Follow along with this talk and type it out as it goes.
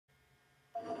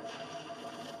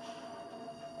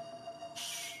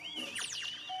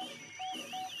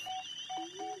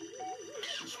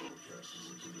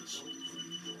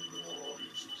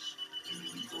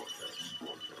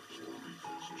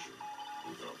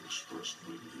expressed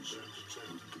ladies and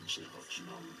gentlemen, say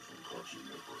Toonami from Cartoon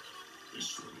Network is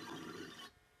turning away.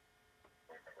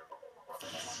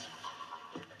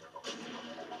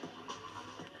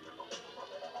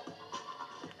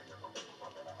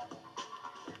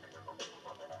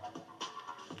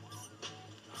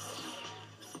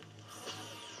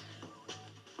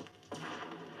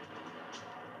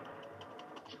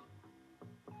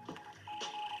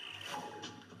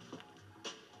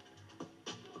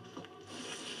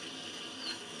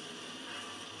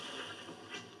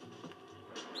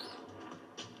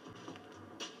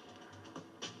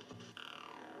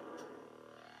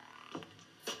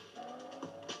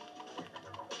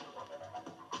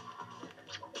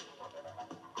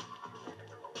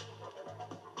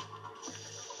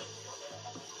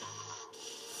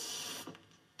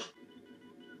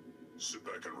 Sit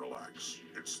back and relax.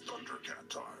 It's ThunderCat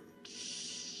time.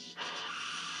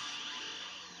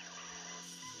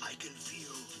 I can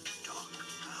feel dark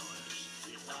powers.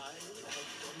 The eye of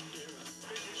Thunder.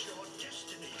 It is your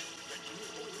destiny that you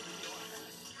hold in your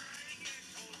hand. Bring it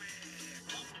to me!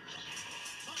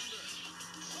 Thunder!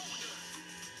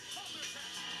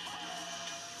 ThunderCats!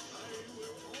 I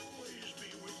will always be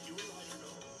with you, I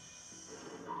know.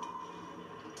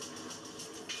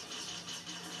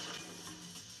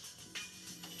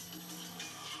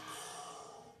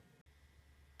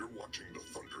 You're watching the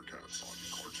ThunderCats on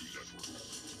Cartoon Network.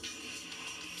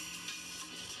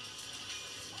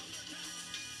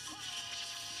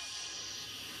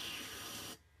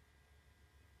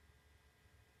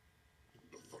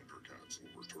 The ThunderCats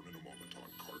will return in a moment on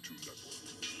Cartoon Network.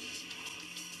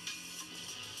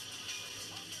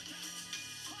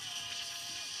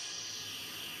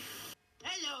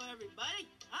 Hello, everybody.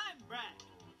 I'm Brak.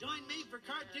 Join me for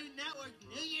Cartoon Network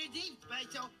New Year's Eve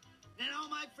special. And all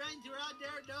my friends who are out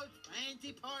there at those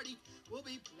fancy parties will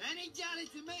be plenty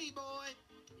jealous of me, boy.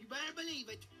 You better believe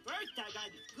it. First, I got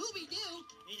Scooby-Doo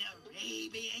in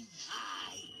Arabian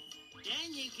Nights.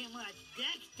 Then you can watch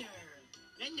Dexter.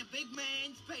 Then the Big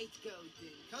Man Space Ghost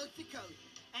in Coast to Coast.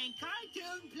 And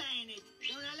Cartoon Planet.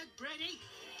 Don't I look pretty?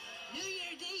 New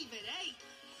Year's Eve at 8.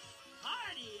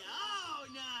 Party all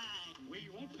night. We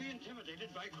won't be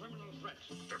intimidated by criminal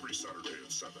threats. Every Saturday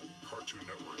at 7, Cartoon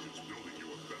Network is building you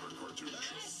a better cartoon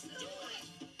show. Let's do it.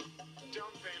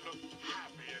 Don't they look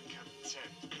happy and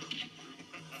content?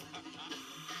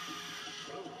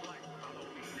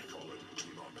 We call it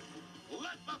Toonami.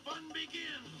 Let the fun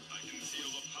begin! I can feel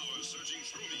the power surging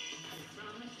through me.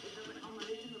 Experiment is a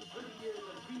combination of 30 years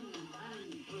of dreaming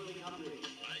and proving hungry.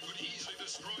 I could easily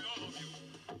destroy all of you.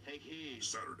 Take heed.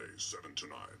 Saturdays, 7 to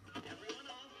 9. Everyone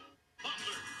off.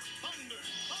 Thunder! Thunder!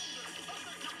 Thunder!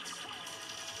 ThunderCats!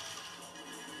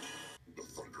 The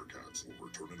ThunderCats will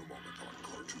return in a moment on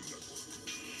Cartoon Network.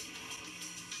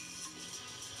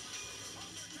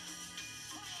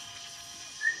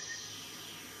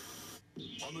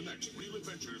 On the next Real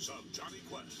Adventures of Jonny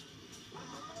Quest.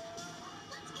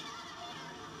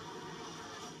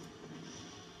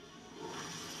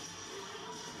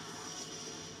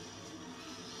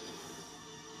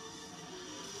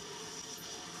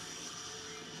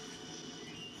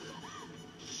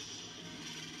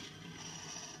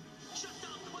 Shut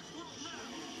down the world now!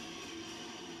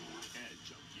 Edge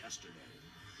of Yesterday.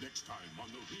 Next time on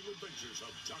the Real Adventures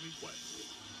of Jonny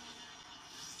Quest.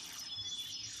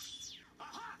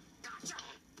 Aha! Gotcha!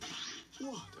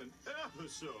 What an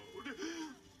episode!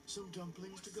 Some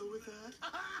dumplings to go with that?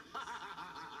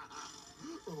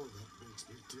 Oh, that makes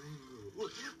me tingle.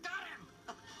 Got him!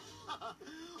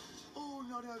 Oh,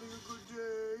 not having a good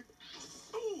day.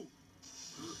 Oh!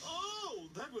 Oh,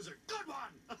 that was a good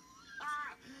one!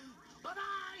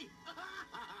 Bye-bye!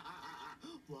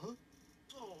 What?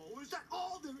 Oh, is that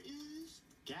all there is?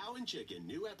 Cow and Chicken,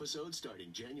 new episode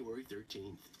starting January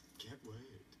 13th. Can't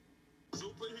wait.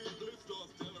 Superheat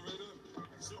liftoff generator.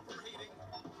 Superheating.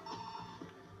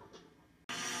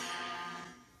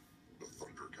 The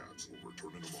ThunderCats will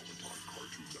return in a moment on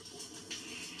Cartoon Network.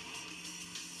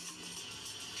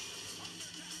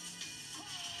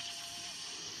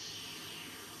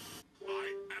 I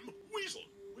am Weasel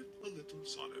with a little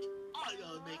sonnet.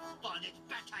 I'll make bonnet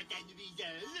better than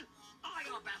Weasel. I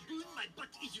am baboon, my butt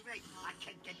is red. I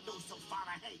can't get no so far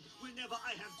ahead. Whenever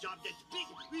I have job that's big,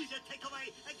 Weasel take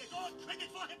away and get all credit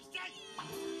for himself.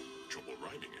 Trouble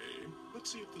rhyming, eh?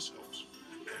 Let's see if this helps.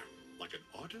 Like an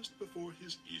artist before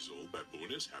his easel,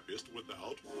 baboon is happiest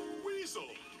without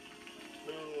Weasel.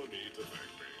 No need to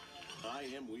thank me. I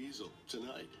Am Weasel,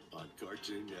 tonight on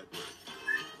Cartoon Network.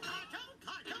 Cartoon,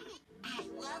 cartoon. I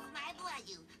love my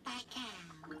brother, Brak.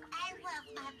 I love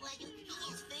my brother.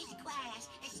 He is first class,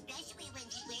 especially when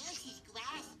he wears his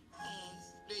glasses.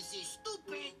 This is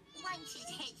stupid.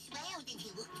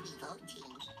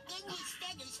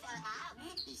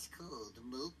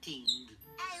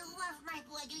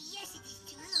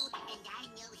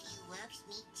 loves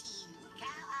me too. Cow,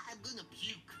 I'm gonna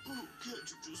puke. Oh, can't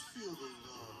you just feel the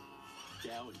love?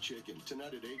 Cow and Chicken,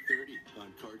 tonight at 8:30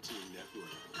 on Cartoon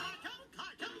Network. Cartoon!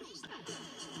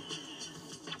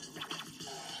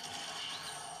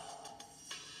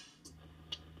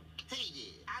 Hey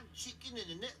there, I'm Chicken, and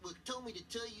the network told me to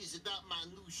tell you about my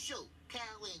new show, Cow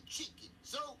and Chicken.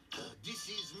 So, this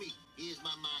is me. Here's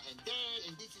my mom and dad,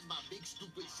 and this is my big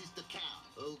stupid sister, Cow.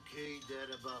 Okay, that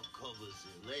about covers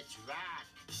it. Let's rock.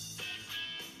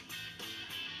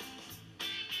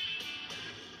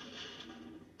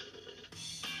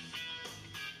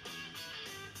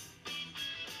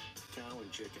 Cow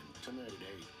and Chicken, tonight at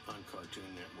 8 on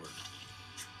Cartoon Network.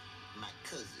 My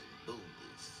cousin,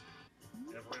 Boneless.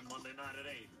 Every Monday night at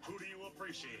 8. Who do you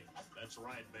appreciate? That's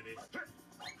right, baby.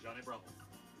 Johnny Bravo.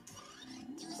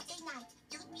 Tuesday night,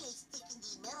 don't be a stick in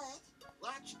the mud.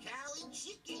 Watch Cow and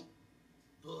Chicken.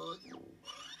 Bug.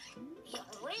 Your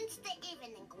Wednesday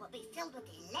evening will be filled with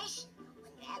elation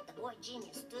when you have the boy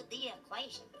genius do the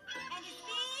equation. And his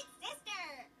big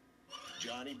sister.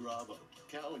 Johnny Bravo,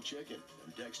 Cow and Chicken,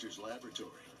 and Dexter's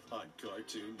Laboratory on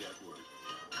Cartoon Network.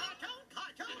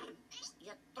 Cartoon!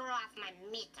 You threw off my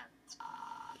meter.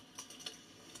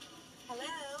 Hello?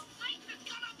 Life is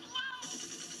gonna blow!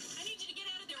 I need you to get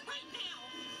out of there right now.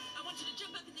 I want you to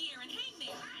jump up in the air and hang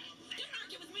there. Don't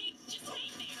argue with me. Just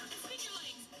hang there and spin your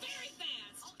legs very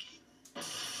fast. Okay.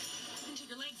 Until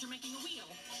your legs are making a wheel.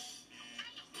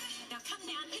 Now come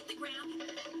down, hit the ground,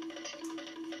 and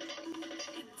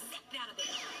zip out of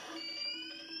there.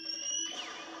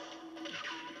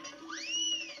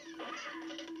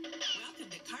 Welcome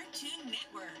to Cartoon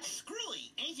Network.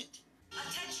 Screwy, ain't it?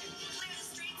 Attention, clear the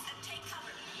streets and take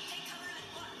cover. Take cover at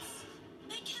once.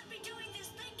 They can't be doing this.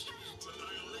 They can't.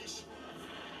 Annihilation.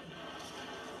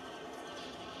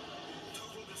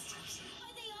 Total destruction.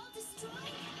 Are they all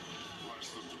destroyed?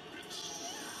 Blast them to bits.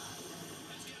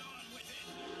 Let's get on with it.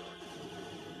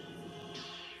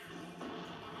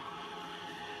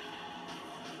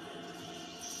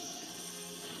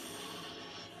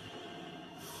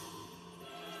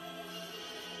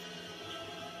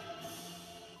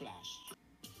 Flash.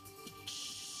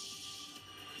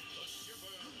 The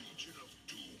Shiver Legion of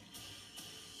Doom.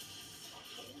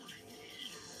 Upholding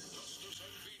justice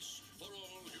and peace for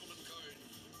all humankind.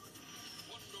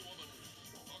 Wonder Woman,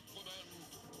 Aquaman,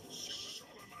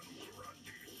 Solomon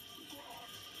Grundy,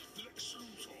 Brak, Lex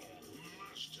Luthor,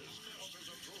 Masters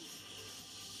of Truth.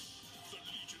 The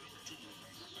Legion of Doom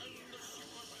and the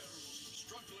Supermen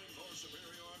struggling for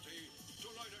superiority.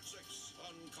 Tonight at 6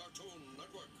 on Cartoon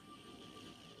Network.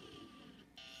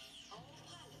 All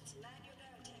pilots man your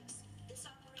barricades. This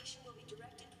operation will be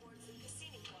directed towards the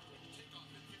Cassini quadrant. Take off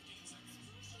in 15 seconds.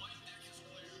 Flight deck is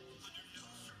clear. Under no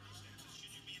circumstances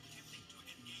should you be attempting to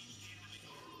engage the enemy.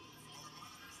 Our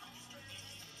monitors register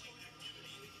contain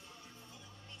activity in 4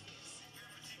 meters.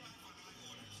 Prepare for takeoff on high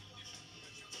orders.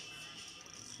 Ignition.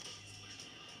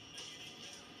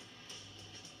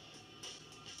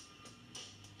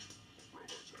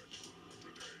 Robotech,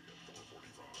 today at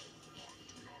 4:45 on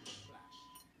Toonami.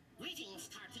 Greetings,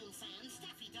 cartoon fans.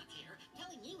 Daffy Duck here,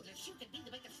 telling you that you could be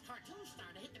the biggest cartoon star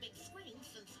to hit the big screen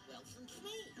since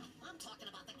me. I'm talking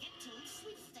about the Get Tuned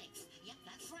sweepstakes. Yep,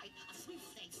 that's right, a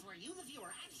sweepstakes where you, the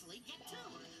viewer, actually get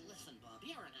tuned. Listen, Bob,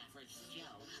 you're an average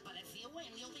Joe, but if you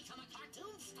win, you'll become a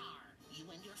cartoon star. You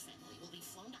and your family will be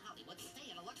flown to Hollywood,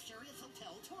 stay at a luxurious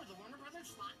hotel, tour the Warner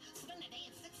Brothers lot, spend a day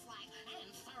at Six Flags,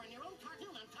 and star in your own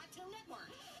cartoon on Cartoon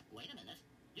Network. Wait a minute,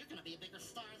 you're gonna be a bigger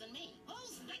star than me.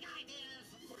 Who's big ideas?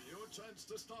 For your chance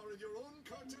to star in your own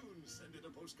cartoon, send in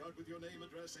a postcard with your name,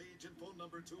 address, age, and phone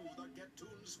number to the Get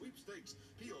Tuned Sweepstakes,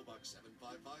 P.O. Box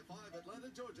 7555,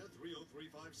 Atlanta, Georgia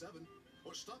 30357.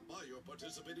 Or stop by your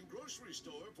participating grocery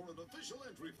store for an official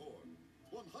entry form.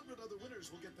 100 other winners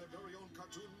will get their very own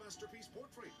cartoon masterpiece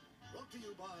portrait. Brought to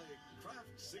you by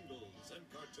Kraft Singles and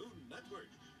Cartoon Network.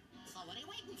 So what are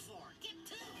you waiting for? Get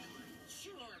tuned!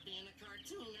 Sure, being a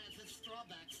cartoon has its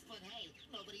drawbacks, but hey,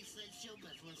 nobody said show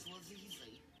business was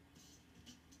easy.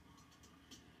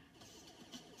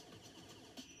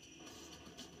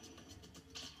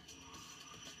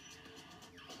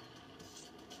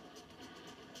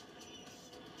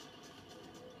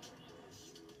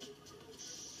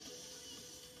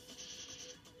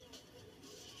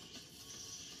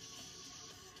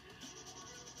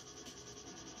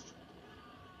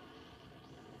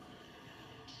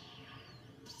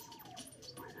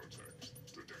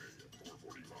 Robotech, today at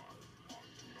 4:45 on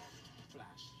Toonami.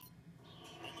 Flash.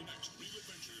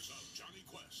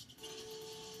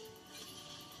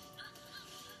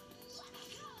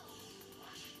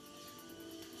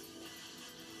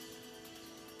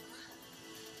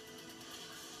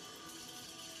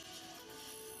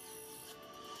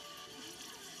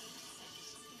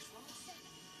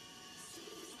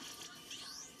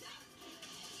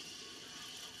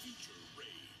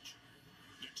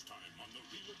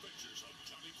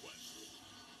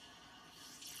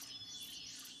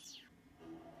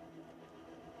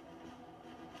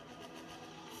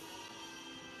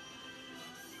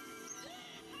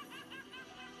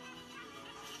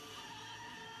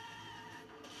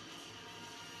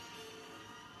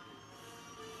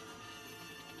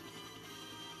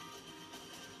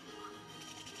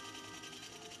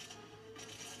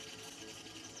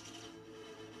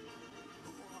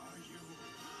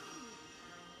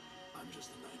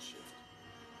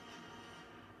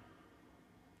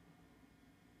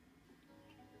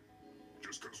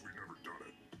 because we never done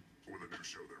it. With a new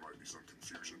show, there might be some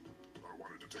confusion. I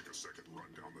wanted to take a second run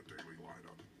down the daily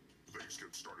lineup. Things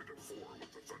get started at 4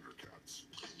 with the ThunderCats.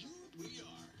 We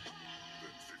are.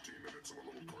 Then 15 minutes of a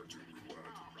little cartoon roulette.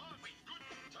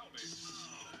 Tell me.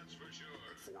 That's for sure.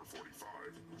 At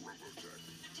 4:45, Robotech.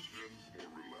 Then more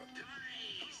roulette.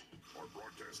 Nice. Our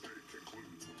broadcast day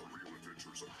concludes with the real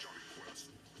adventures of Johnny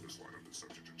Quest. This lineup is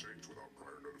subject to change without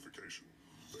prior notification.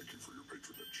 Thank you for your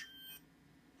patronage.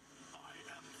 I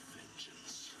am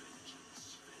vengeance,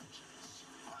 vengeance, vengeance.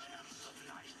 I am the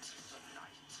night, the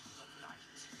night, the night,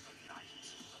 the night,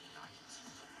 the night,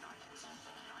 the night,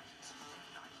 the night, the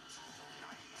night, the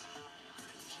night.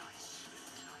 Vengeance,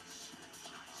 vengeance,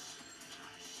 vengeance,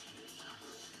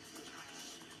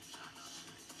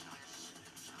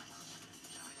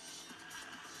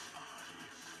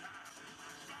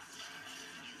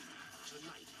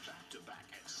 tonight, back to back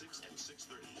at 6 and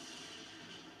 6:30.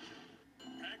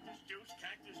 Cactus juice,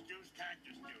 cactus juice,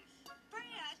 cactus juice.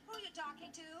 Brad, who are you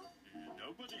talking to?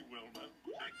 Nobody, Wilma.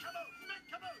 Big caboose, big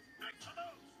caboose, big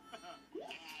caboose.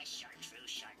 Chartreuse,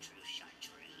 chartreuse,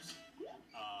 chartreuse.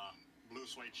 Blue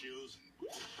suede shoes.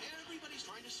 Everybody's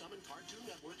trying to summon Cartoon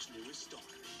Network's newest star.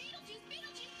 Beetlejuice,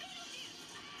 Beetlejuice, Beetlejuice!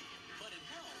 But it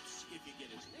helps if you get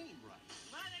his name right.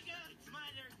 Mother Goose,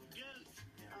 Mother Goose.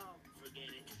 Oh, forget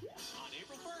it. On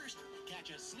April 1st, catch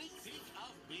a sneak